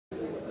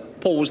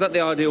Paul, was that the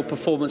ideal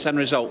performance and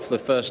result for the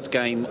first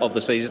game of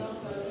the season?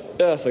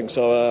 Yeah, I think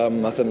so.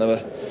 I think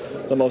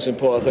the most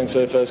important thing to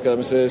the first game of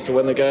the season is to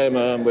win the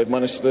game. We've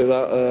managed to do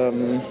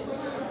that.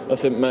 I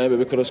think maybe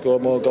we could have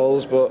scored more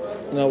goals, but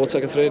we'll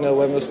take a 3-0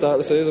 win at the start of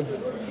the season.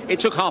 It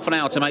took half an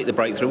hour to make the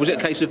breakthrough. Was it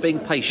a case of being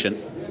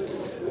patient?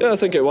 Yeah, I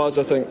think it was.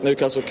 I think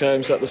Newcastle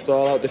came, set the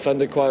stall out,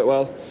 defended quite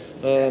well,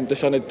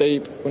 defended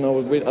deep. I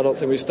don't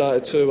think we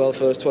started too well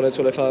first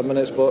 20-25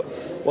 minutes, but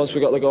once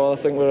we got the goal, I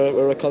think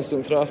we're a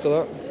constant threat after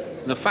that.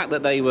 And the fact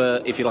that they were,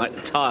 if you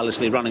like,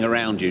 tirelessly running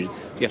around you,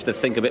 you have to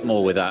think a bit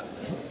more with that.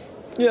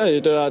 Yeah,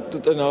 you do.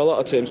 A lot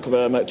of teams come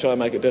in and try and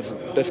make it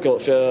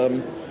difficult for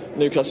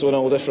Newcastle. Are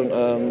all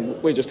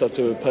different. We just have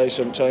to be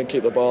patient, try and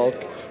keep the ball,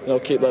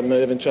 keep them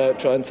moving, try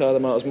and tire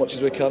them out as much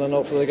as we can, and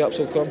hopefully the gaps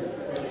will come.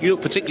 You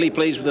look particularly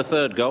pleased with the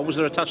third goal. Was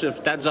there a touch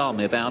of Dad's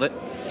army about it?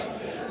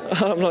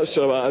 I'm not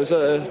sure about it.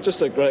 It was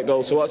just a great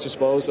goal to watch, I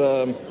suppose.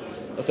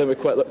 I think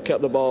we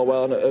kept the ball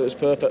well, and it was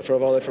perfect for a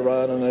volley for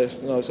Ryan, and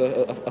it was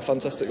a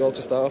fantastic goal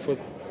to start off with.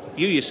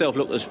 You yourself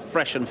look as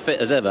fresh and fit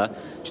as ever. Do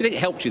you think it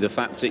helped you, the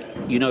fact that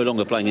you're no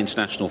longer playing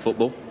international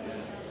football?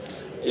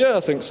 Yeah, I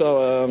think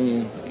so.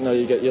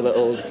 You get your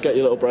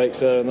little breaks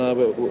here and there,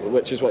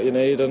 which is what you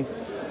need, and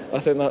I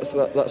think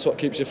that's what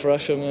keeps you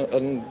fresh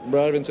and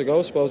raring to go,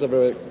 I suppose,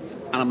 every week.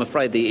 And I'm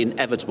afraid the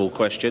inevitable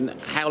question: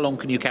 how long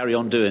can you carry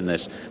on doing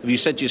this? Have you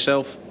said to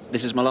yourself,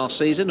 "This is my last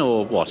season,"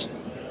 or what?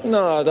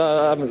 No,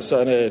 I haven't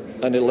set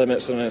any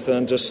limits or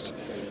anything. Just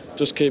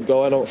keep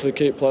going. Hopefully,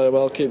 keep playing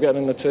well, keep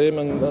getting in the team,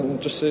 and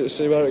just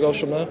see where it goes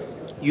from there.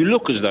 You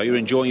look as though you're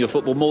enjoying your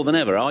football more than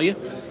ever, are you?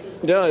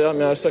 Yeah. I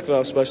mean, second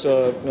half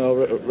especially,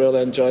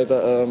 really enjoyed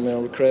that.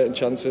 We're creating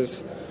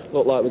chances.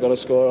 Look like we're going to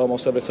score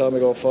almost every time we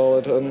go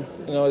forward, and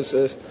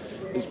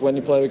it's when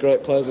you play with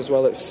great players as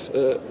well.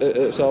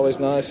 It's always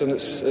nice, and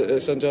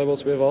it's enjoyable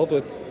to be involved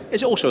with.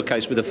 Is it also a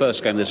case with the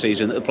first game of the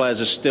season that the players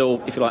are still,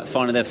 if you like,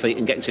 finding their feet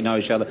and getting to know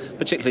each other,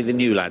 particularly the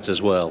new lads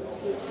as well?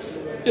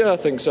 Yeah, I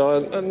think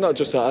so, and not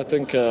just that. I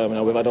think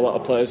we've had a lot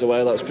of players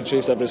away. That's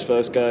Patrice Evra's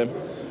first game,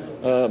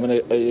 and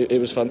he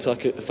was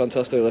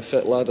fantastically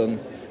fit lad,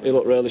 and he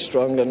looked really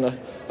strong. And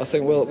I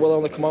think we'll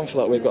only come on for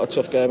that. We've got a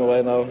tough game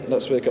away now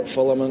next week at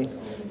Fulham, and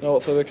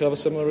hopefully we can have a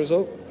similar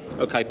result.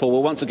 OK, Paul.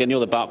 Well, once again, you're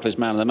the Barclays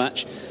man of the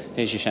match.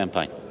 Here's your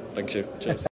champagne. Thank you. Cheers.